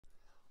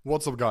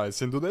What's up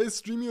guys, in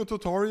today's Stremio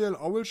tutorial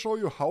I will show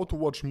you how to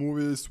watch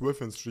movies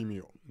within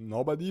Stremio.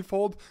 Now by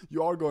default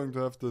you are going to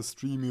have the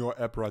Stremio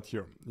app right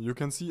here. You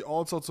can see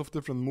all sorts of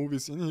different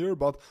movies in here,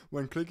 but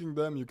when clicking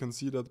them you can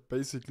see that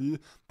basically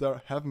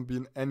there haven't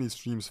been any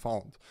streams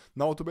found.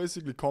 Now to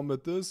basically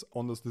combat this,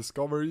 on this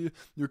discovery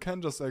you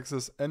can just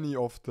access any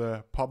of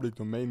the public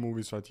domain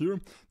movies right here.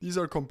 These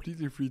are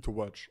completely free to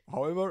watch.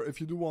 However, if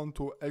you do want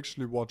to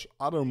actually watch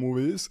other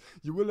movies,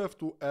 you will have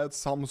to add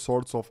some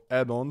sorts of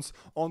add-ons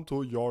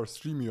onto your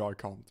Stremio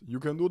account. You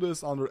can do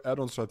this under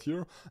add-ons right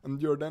here,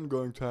 and you're then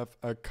going to have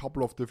a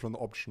couple of different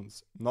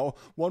options. Now,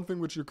 one thing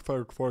which you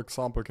for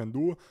example can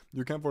do,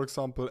 you can for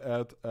example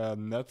add a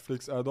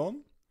Netflix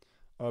add-on.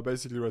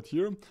 Basically right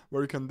here,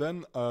 where you can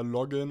then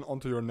log in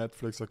onto your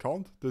Netflix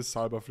account, this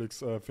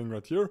Cyberflix thing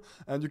right here,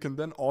 and you can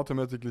then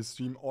automatically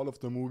stream all of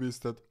the movies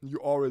that you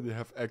already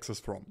have access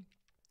from.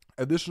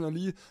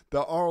 Additionally,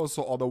 there are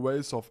also other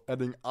ways of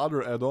adding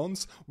other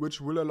add-ons which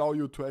will allow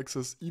you to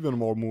access even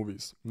more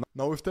movies.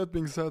 Now with that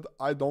being said,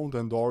 I don't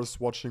endorse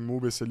watching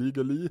movies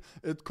illegally.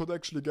 It could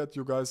actually get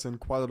you guys in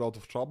quite a lot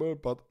of trouble,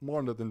 but more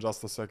on that in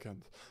just a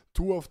second.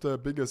 Two of the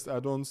biggest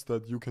add-ons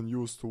that you can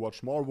use to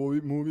watch more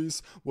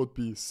movies would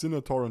be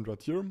CineTorrent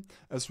right here,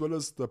 as well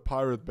as the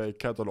Pirate Bay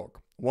catalog.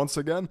 Once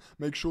again,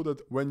 make sure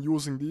that when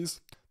using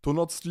these, do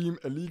not stream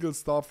illegal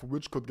stuff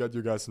which could get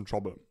you guys in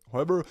trouble.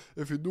 However,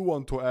 if you do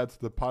want to add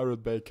the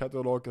Pirate Bay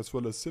catalog as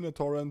well as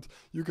CineTorrent,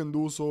 you can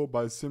do so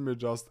by simply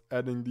just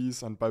adding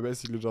these and by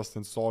basically just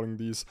installing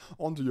these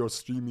onto your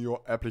Stremio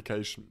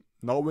application.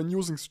 Now when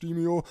using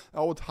Stremio,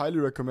 I would highly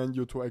recommend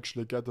you to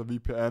actually get a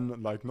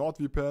VPN like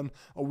NordVPN.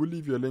 I will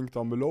leave you a link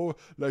down below.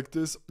 Like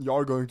this, you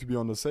are going to be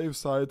on the safe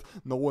side,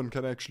 no one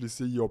can actually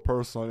see your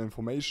personal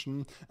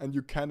information, and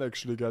you can't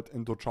actually get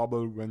into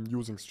trouble when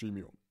using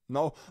Stremio.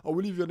 Now, I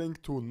will leave you a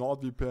link to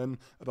NordVPN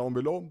down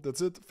below.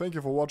 That's it. Thank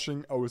you for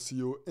watching. I will see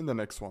you in the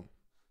next one.